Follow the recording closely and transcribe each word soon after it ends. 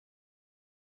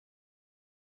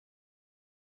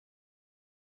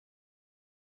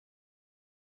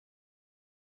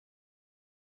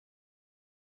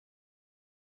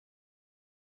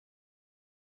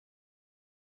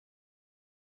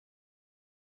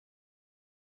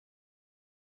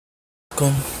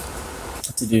Welcome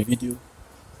to the video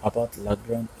about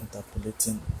Lagrange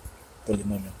Interpolating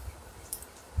polynomial.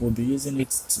 We'll be using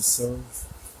it to solve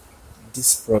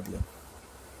this problem.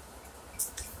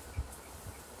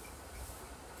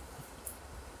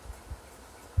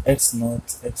 x0,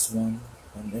 x1,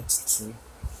 and x2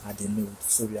 are the nodes,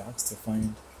 so we are asked to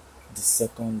find the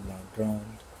second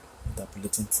Lagrange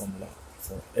interpolating formula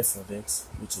for f of x,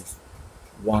 which is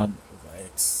 1 over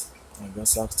x. And we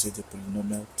also asked to use the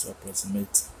polynomial to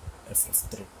approximate f of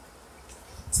 3.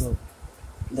 So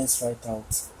let's write out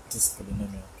this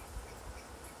polynomial.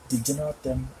 The general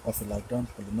term of a Lagrange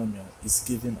polynomial is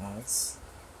given as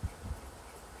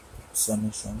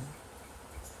summation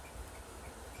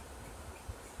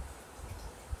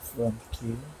from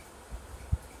k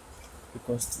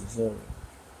equals to 0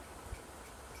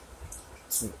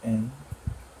 to n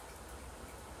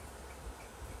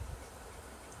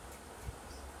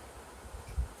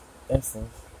f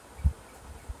of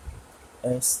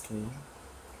sk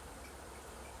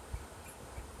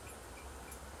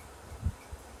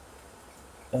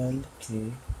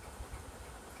lk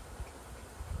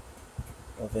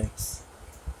of x.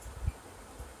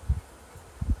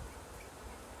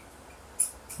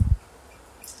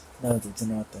 That's the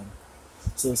general term.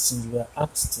 So since we are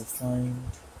asked to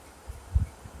find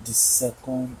the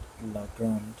second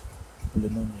Lagrange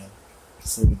polynomial,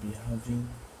 so we'll be having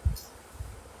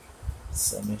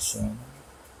summation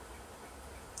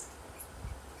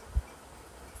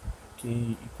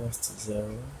k equals to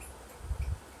 0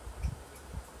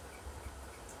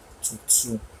 to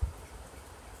 2,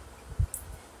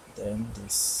 then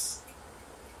this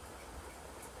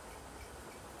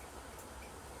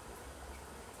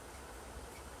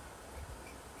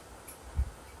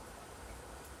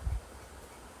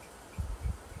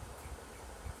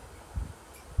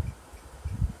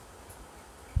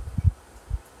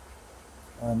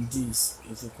and this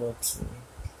is equal to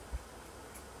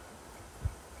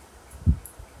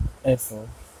f of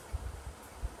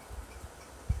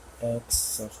x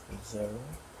subscript 0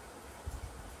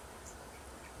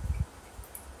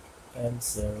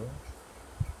 L0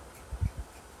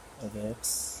 of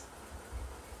x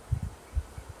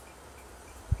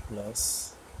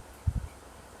plus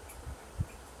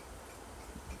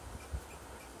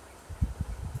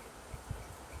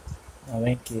now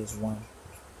when k is 1,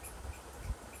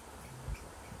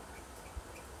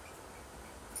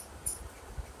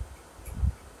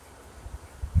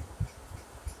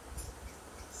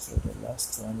 so the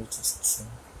last one, which is 2.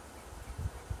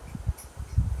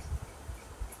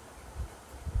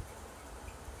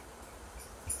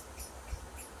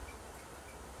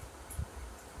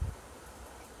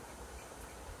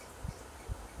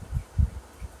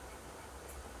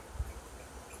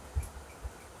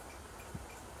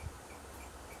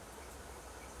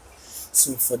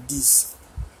 So for this,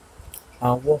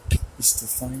 our work is to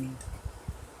find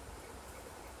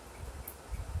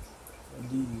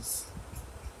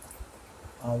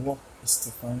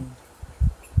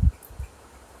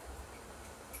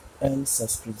L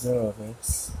subscript 0 of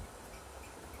x,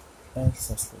 L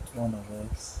subscript 1 of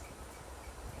x,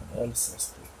 and L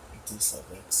subscript this of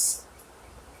x.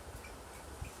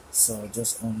 So I'll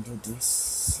just undo this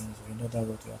since we know that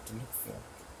what we have to look for.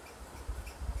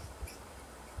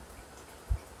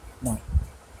 Now,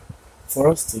 for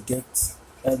us to get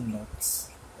L0,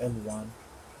 L1,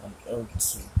 and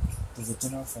L2, there's a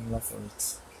general formula for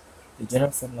it. The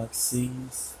general formula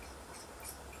says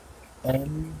L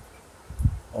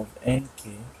of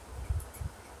nk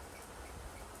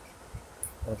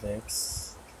of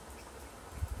x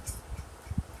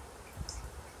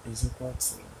is equal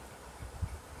to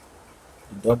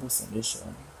the double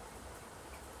summation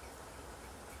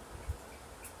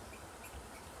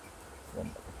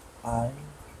from I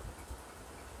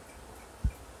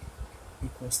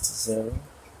equals to 0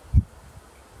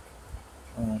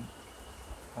 and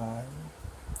I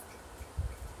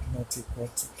not equal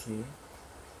to k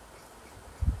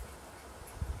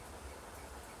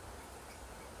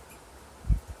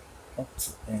up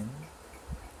to n,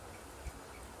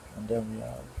 and then we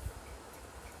have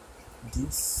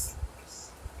this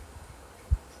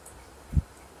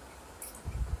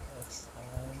xi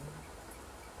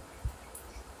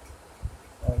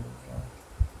all over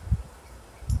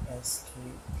sk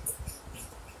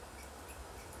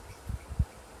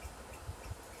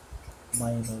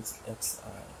minus xi.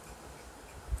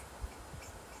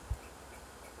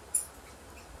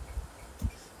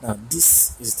 Now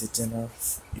this is the general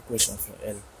equation for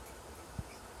L.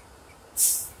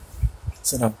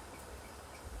 So now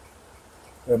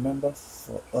remember,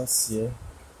 for us here,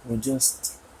 we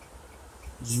just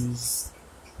use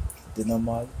the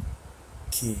normal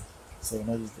k so we'll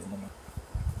not use the number.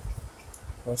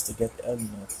 For us to get L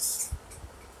naught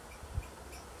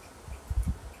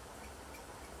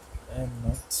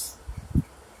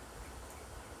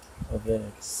of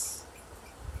x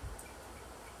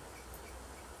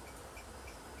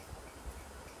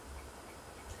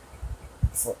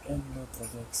for M naught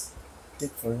of x,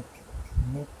 take for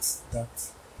note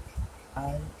that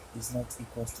I is not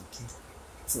equals to k.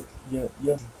 So your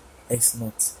x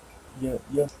naught, your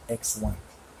x1.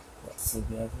 So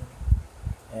we have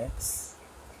x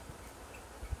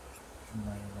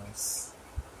minus.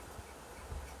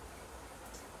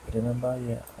 Remember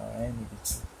here our n will be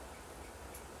 2.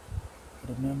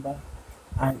 Remember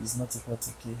I is not equal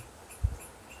to k,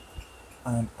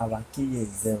 and our k here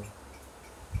is 0.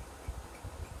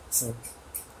 So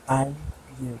I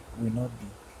here will not be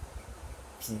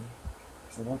k.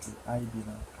 So what will I be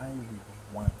now? I will be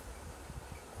 1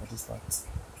 for this part. So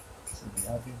we'll be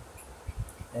having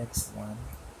x1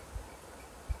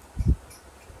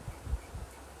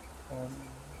 all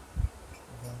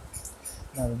over.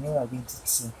 Now remember we are going to 2.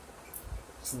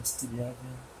 So we'll still be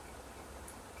having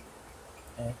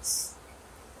x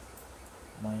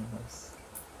minus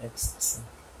x2.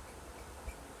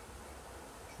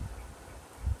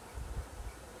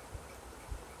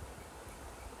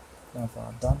 Now for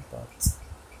our down part,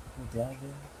 we'll be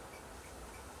having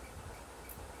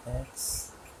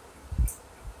x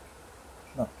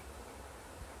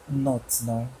not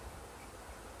now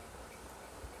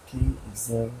k is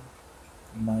 0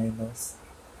 minus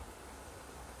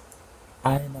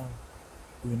I. Now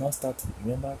we will not start with,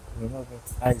 remember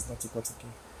what I is not equal to k,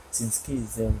 since k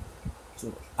is 0,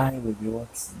 so I will be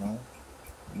what now?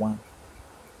 1,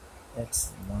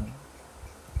 x1,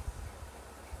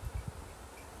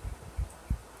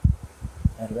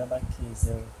 and remember k is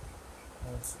 0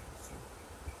 also, so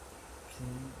k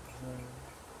 0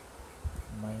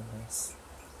 minus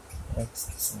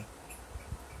x2.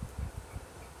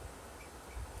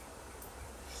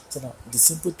 So now the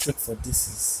simple trick for this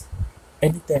is,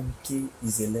 anytime k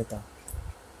is a letter,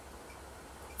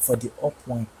 for the up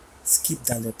one, skip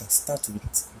that letter, start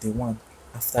with the one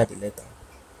after the letter,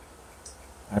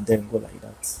 and then go like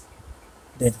that.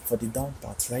 Then for the down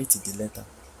part, write the letter,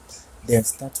 then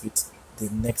start with the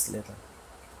next letter,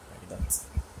 like that.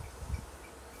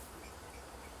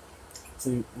 So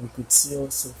we could see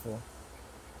also for,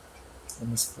 let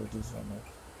me scroll this one up.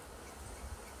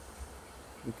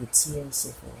 We could see also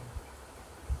for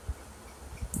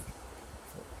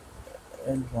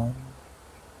L1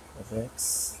 of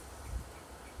x,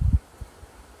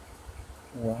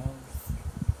 wow,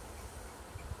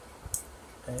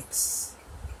 x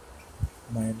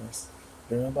minus,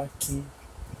 remember k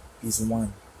is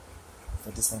 1 for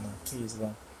this one, and k is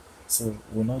 1, so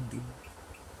we'll not do,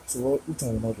 so which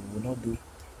one will not do? We'll not do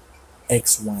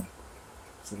x1,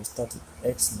 so we'll start with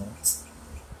x naught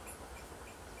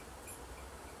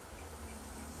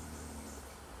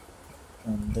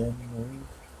and then move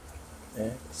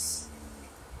x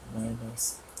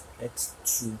minus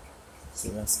x2, so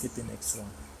we are skipping x1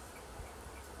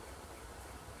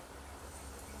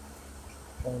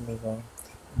 all over.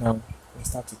 Now we'll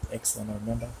start with x1. Now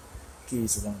remember k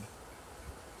is 1,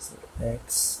 so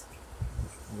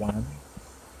x1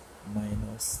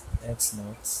 minus x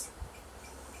naught,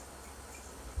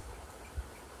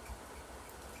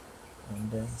 and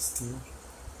then still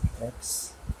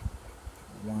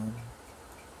x1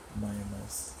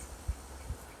 minus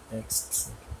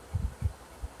x2.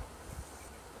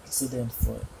 So then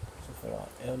for our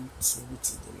L2, which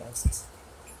is the last,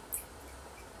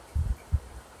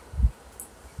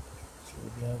 so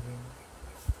we'll be having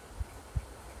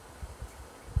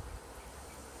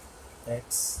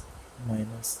x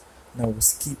minus, now we'll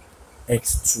skip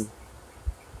x2,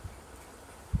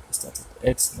 we'll start with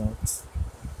x naught,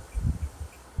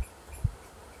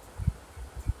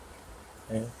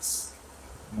 x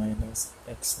minus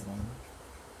x1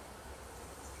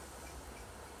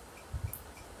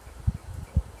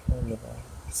 all over.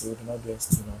 So we do not do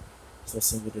x2 now. So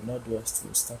since we did not do x2,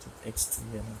 we'll start with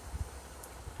x2 here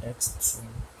now. x2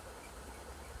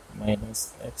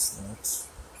 minus x naught,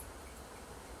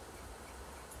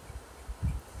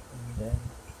 and then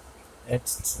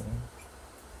x2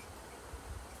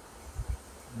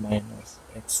 minus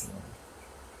x1.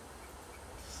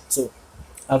 So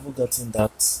have we gotten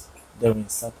that? Then we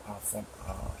start our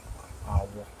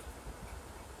work.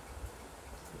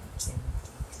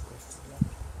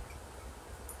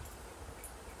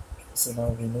 So now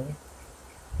we know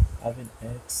having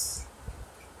x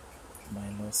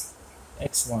minus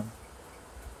x1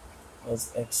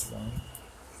 was x1.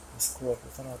 We scroll up, we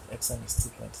find out x1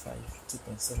 is 2.5,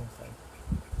 2.75.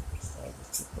 that will be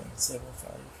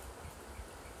 2.75.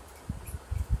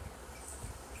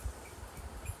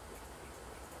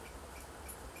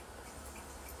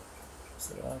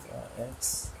 So we have our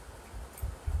x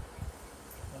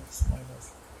minus,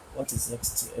 what is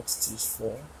xt? Xt is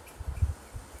 4,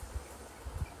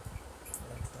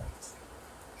 like that.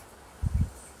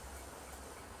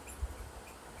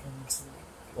 And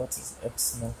what is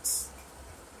x naught?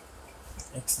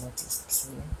 X naught is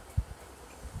 2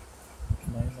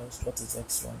 minus, what is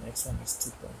x1? X1 is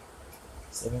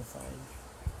 2.75.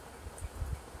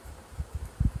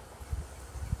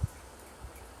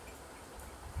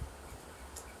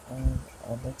 And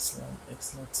our next one,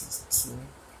 x naught is 2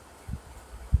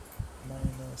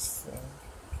 minus 4.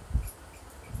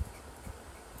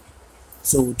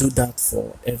 So we'll do that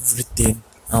for everything,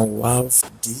 and we'll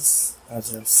have this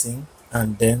as you have seen,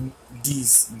 and then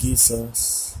this gives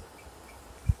us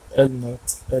L0,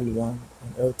 L1,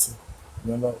 and L2.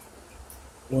 Remember,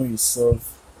 when you solve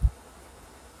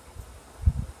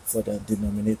for the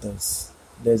denominators,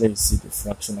 let's say you see the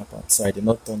fractional part, so I did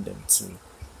not turn them to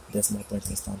decimal point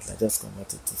instantly, I just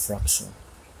convert it to fraction.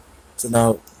 So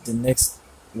now the next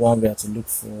one we have to look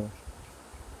for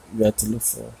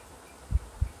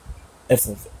f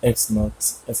of x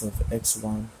naught, f of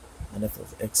x1, and f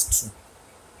of x2.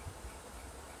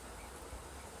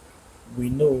 We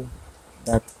know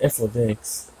that f of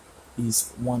x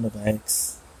is 1 over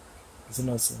x. Is it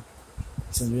not so?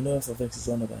 So we know f of x is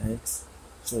 1 over x.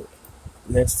 So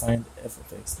let's find f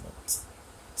of x naught.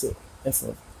 So f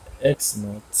of x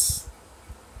naught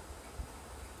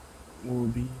will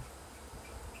be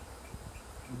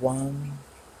 1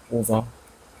 over,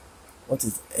 what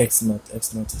is x naught?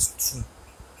 X naught is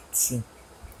 2.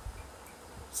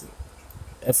 So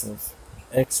f of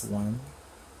x1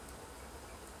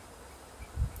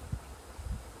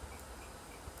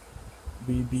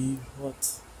 will be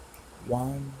what?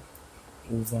 1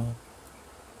 over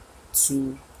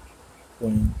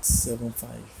 2.75.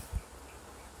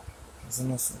 Is it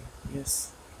not so?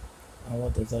 Yes. And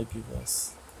what does that give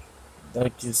us?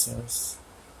 That gives us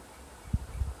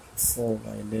 4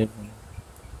 by 11.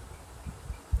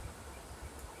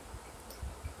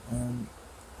 And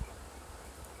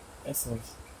f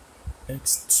of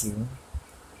x2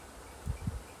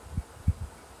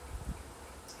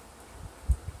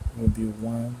 will be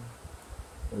 1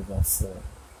 over 4.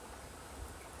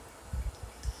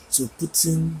 So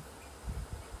putting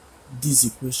these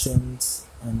equations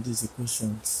and these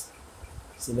equations,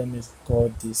 so let me call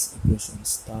this equation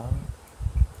star,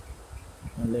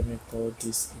 and let me call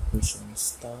this equation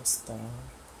star.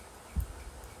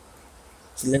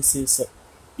 So let's say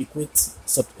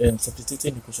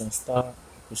substituting equation star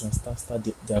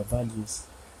their values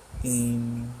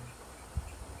in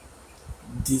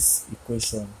this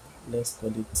equation. Let's call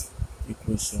it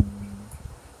equation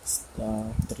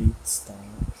star 3 star.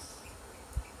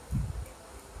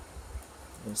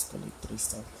 Let's call it 3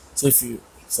 star. So if you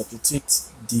substitute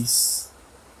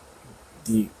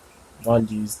the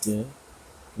values there,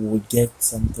 we will get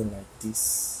something like this.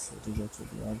 So this is what we'll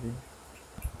be having.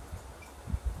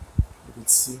 You could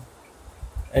see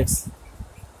x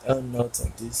L naught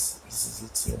of this is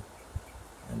it here,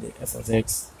 and the f of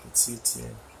x, you could see it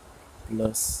here,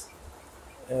 plus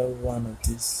L1 of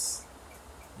this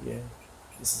here,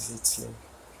 this is it here,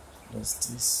 plus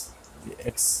this,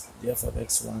 the f of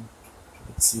x1, you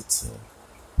could see it here,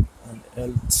 and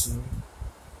L2, you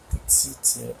could see it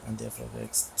here, and the f of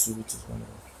x2, which is 1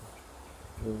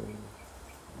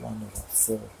 over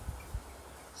 4.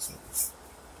 So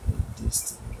this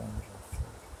to be 1 over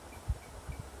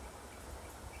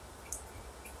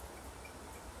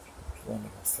 4. 1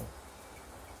 over 4.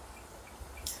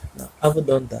 Now, having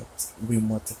done that, we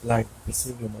multiply. You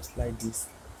see, we multiply this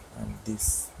and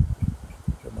this.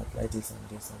 We multiply this and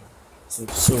this.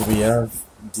 So we have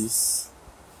this,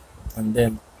 and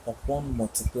then upon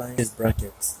multiplying this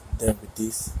bracket, then with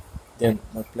this, then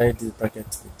multiply this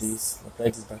bracket with this, multiply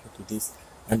this bracket with this,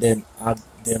 and then add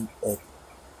them up.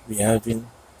 We having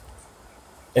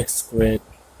x squared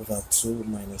over 2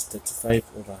 minus 35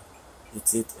 over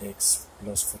 88x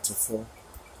plus 44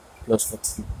 plus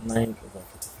 49 over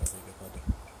 45.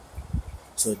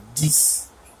 So this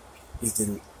is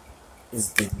the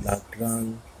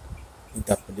Lagrange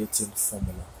interpolating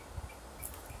formula.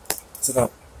 So now,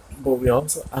 but we are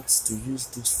also asked to use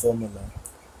this formula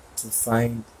to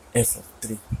find f of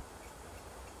 3.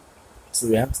 So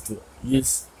we have to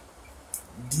use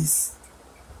this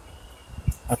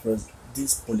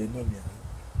polynomial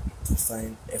to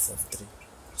find f of 3.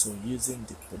 So using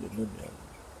the polynomial,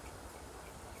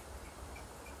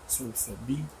 so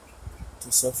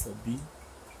to solve for b,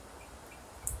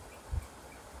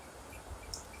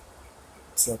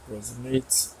 to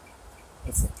approximate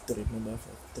f of 3. Remember f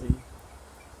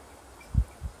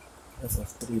of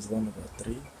 3 is 1 over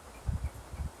 3.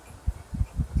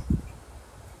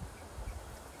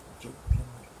 Okay,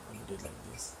 let me do it like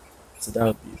this. So that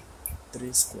would be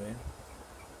 3 squared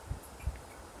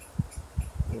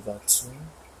over 2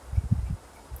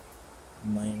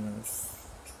 minus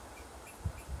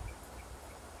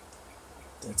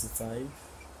 35,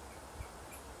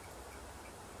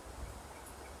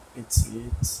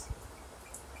 88,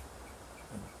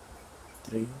 and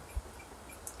 3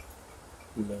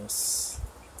 plus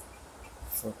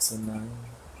 49,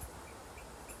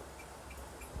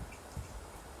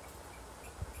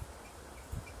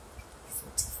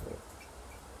 44.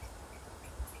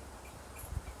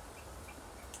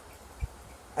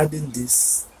 Adding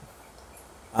this,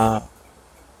 our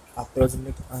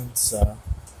approximate answer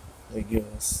will give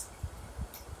us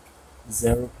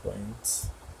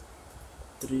 0.32955.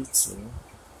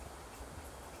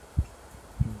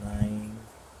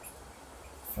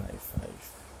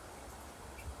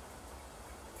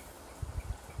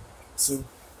 So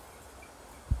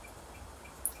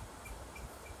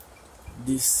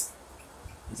this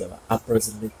is our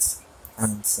approximate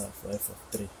answer for f of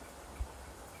 3,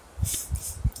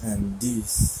 and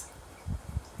this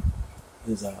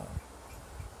is our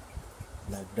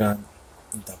Lagrange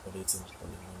Interpolating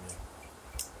polynomial.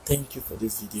 Thank you for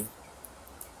this video.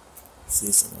 See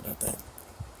you some other time.